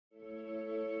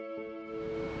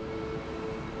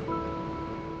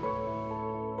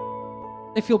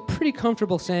I feel pretty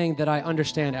comfortable saying that I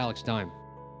understand Alex Dime.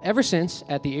 Ever since,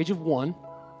 at the age of 1,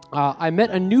 I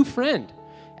met a new friend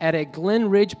at a Glen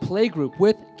Ridge playgroup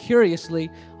with,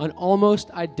 curiously, an almost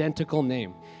identical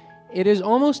name. It is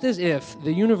almost as if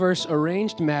the universe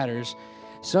arranged matters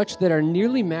such that our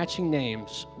nearly matching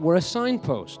names were a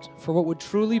signpost for what would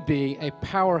truly be a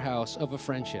powerhouse of a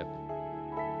friendship.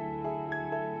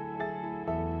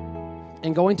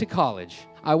 And going to college,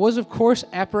 I was of course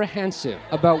apprehensive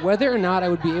about whether or not I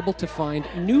would be able to find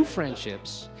new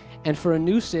friendships, and for a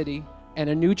new city and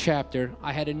a new chapter,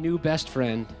 I had a new best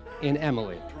friend in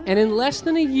Emily. And in less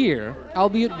than a year,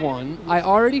 albeit 1, I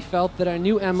already felt that I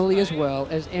knew Emily as well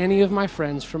as any of my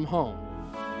friends from home.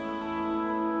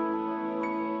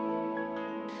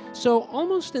 So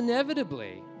almost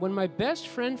inevitably, when my best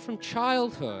friend from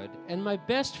childhood and my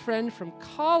best friend from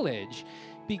college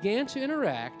began to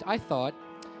interact, I thought,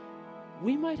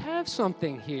 we might have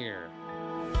something here.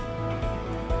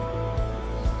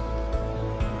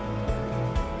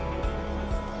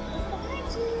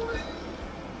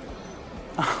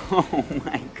 Oh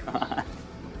my God.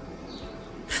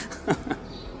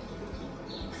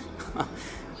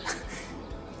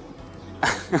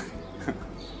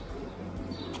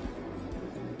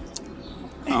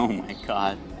 Oh my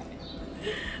God.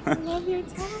 I love your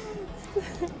top.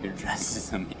 Your dress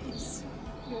is amazing.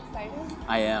 You excited?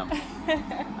 I am.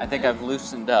 I think I've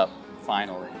loosened up,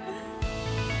 finally.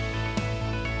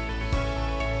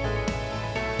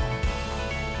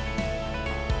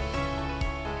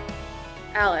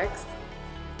 Alex,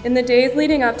 in the days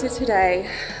leading up to today,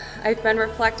 I've been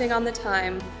reflecting on the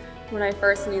time when I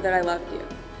first knew that I loved you.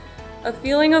 A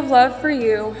feeling of love for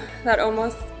you that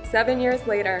almost 7 years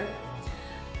later,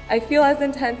 I feel as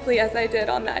intensely as I did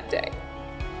on that day.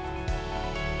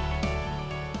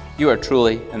 You are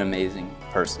truly an amazing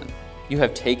person. You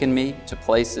have taken me to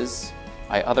places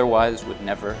I otherwise would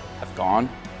never have gone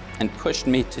and pushed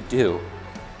me to do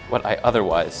what I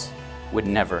otherwise would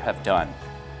never have done.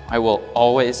 I will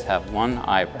always have one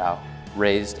eyebrow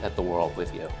raised at the world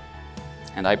with you,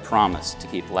 and I promise to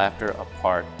keep laughter a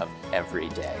part of every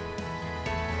day.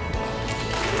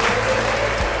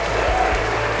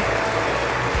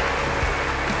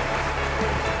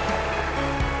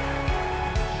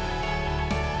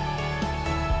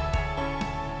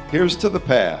 Here's to the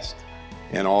past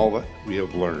and all that we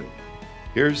have learned.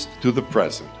 Here's to the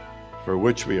present, for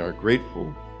which we are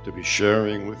grateful to be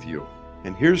sharing with you.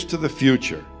 And here's to the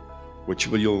future, which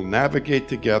we'll navigate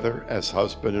together as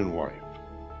husband and wife.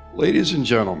 Ladies and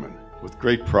gentlemen, with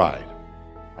great pride,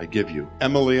 I give you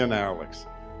Emily and Alex,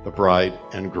 the bride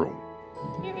and groom.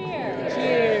 Here, here.